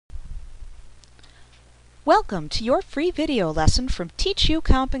Welcome to your free video lesson from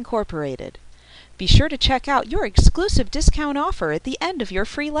TeachUComp Incorporated. Be sure to check out your exclusive discount offer at the end of your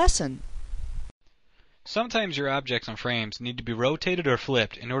free lesson. Sometimes your objects and frames need to be rotated or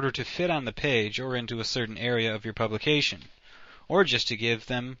flipped in order to fit on the page or into a certain area of your publication, or just to give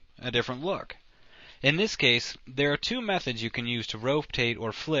them a different look. In this case, there are two methods you can use to rotate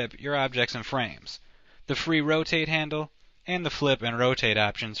or flip your objects and frames: the free rotate handle and the flip and rotate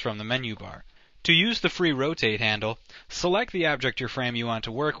options from the menu bar. To use the free rotate handle, select the object or frame you want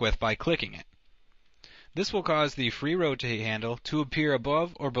to work with by clicking it. This will cause the free rotate handle to appear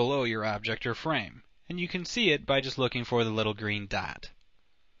above or below your object or frame, and you can see it by just looking for the little green dot.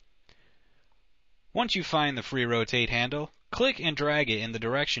 Once you find the free rotate handle, click and drag it in the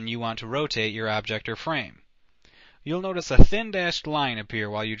direction you want to rotate your object or frame. You'll notice a thin dashed line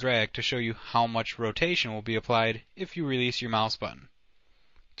appear while you drag to show you how much rotation will be applied if you release your mouse button.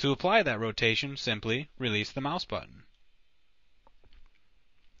 To apply that rotation, simply release the mouse button.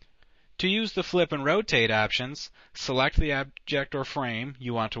 To use the flip and rotate options, select the object or frame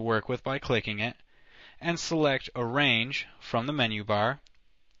you want to work with by clicking it, and select Arrange from the menu bar.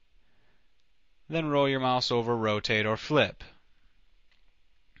 Then roll your mouse over Rotate or Flip.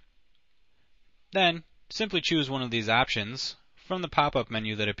 Then simply choose one of these options from the pop-up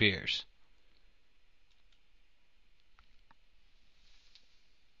menu that appears.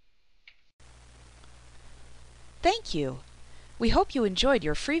 Thank you. We hope you enjoyed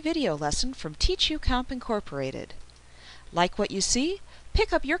your free video lesson from TeachUComp Incorporated. Like what you see?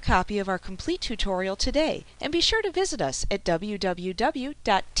 Pick up your copy of our complete tutorial today and be sure to visit us at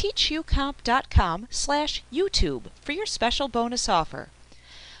www.teachucomp.com/YouTube for your special bonus offer.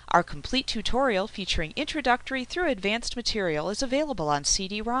 Our complete tutorial featuring introductory through advanced material is available on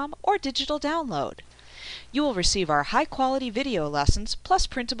CD-ROM or digital download. You will receive our high-quality video lessons plus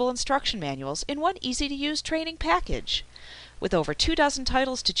printable instruction manuals in one easy-to-use training package. With over 24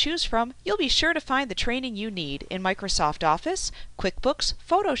 titles to choose from, you'll be sure to find the training you need in Microsoft Office, QuickBooks,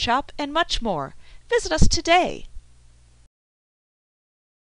 Photoshop, and much more. Visit us today.